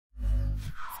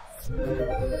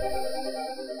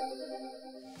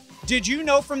Did you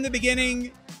know from the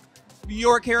beginning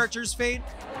your character's fate?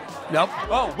 Nope.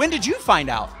 Oh, when did you find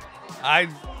out? I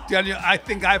tell you, I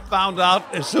think I found out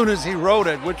as soon as he wrote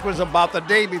it, which was about the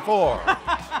day before.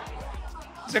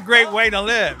 It's a great way to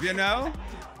live, you know?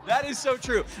 That is so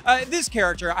true. This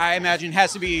character, I imagine,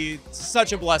 has to be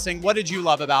such a blessing. What did you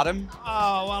love about him?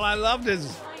 Oh, well, I loved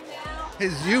his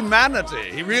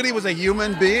humanity. He really was a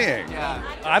human being. Yeah.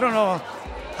 I don't know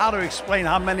how to explain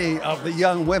how many of the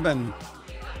young women,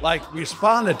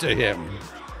 responded to him.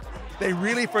 They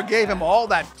really forgave him all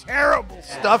that terrible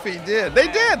stuff he did. They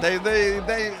did.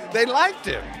 They liked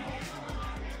him.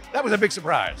 That was a big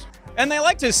surprise. And they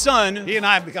liked his son. He and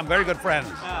I have become very good friends.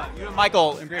 You and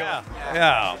Michael. Yeah.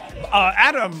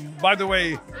 Adam, by the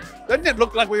way, doesn't it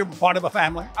look like we were part of a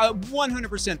family?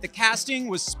 100%. The casting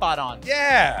was spot on.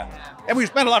 Yeah. And we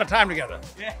spent a lot of time together.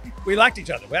 Yeah. We liked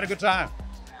each other. We had a good time.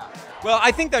 Well,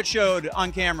 I think that showed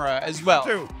on camera as well.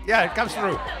 Too. Yeah, it comes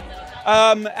through.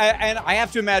 And I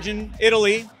have to imagine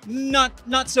Italy,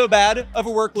 not so bad of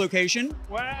a work location.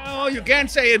 Well, you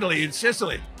can't say Italy, it's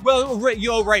Sicily. Well, right,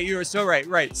 you're so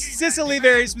right. Sicily,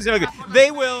 very specifically. They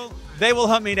will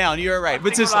hunt me down. You're right.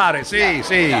 But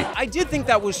Sicily, Yeah. I did think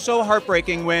that was so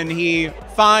heartbreaking when he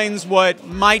finds what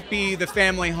might be the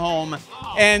family home,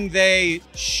 and they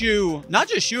not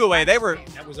just shoo away. That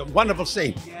was a wonderful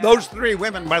scene. Those three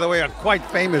women, by the way, are quite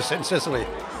famous in Sicily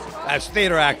as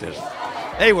theater actors.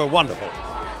 They were wonderful.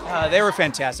 They were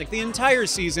fantastic. The entire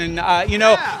season,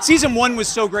 season 1 was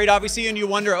so great, obviously, and you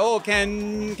wonder,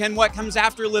 can what comes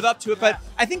after live up to it? But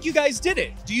I think you guys did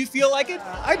it. Do you feel like it?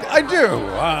 I do.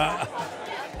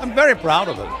 I'm very proud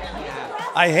of it.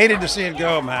 I hated to see it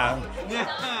go, man.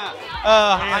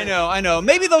 I know.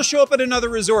 Maybe they'll show up at another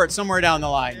resort somewhere down the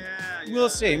line. We'll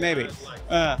see, maybe.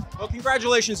 Well,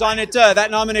 congratulations on it. That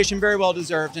nomination very well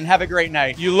deserved, and have a great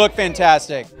night. You look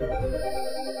fantastic.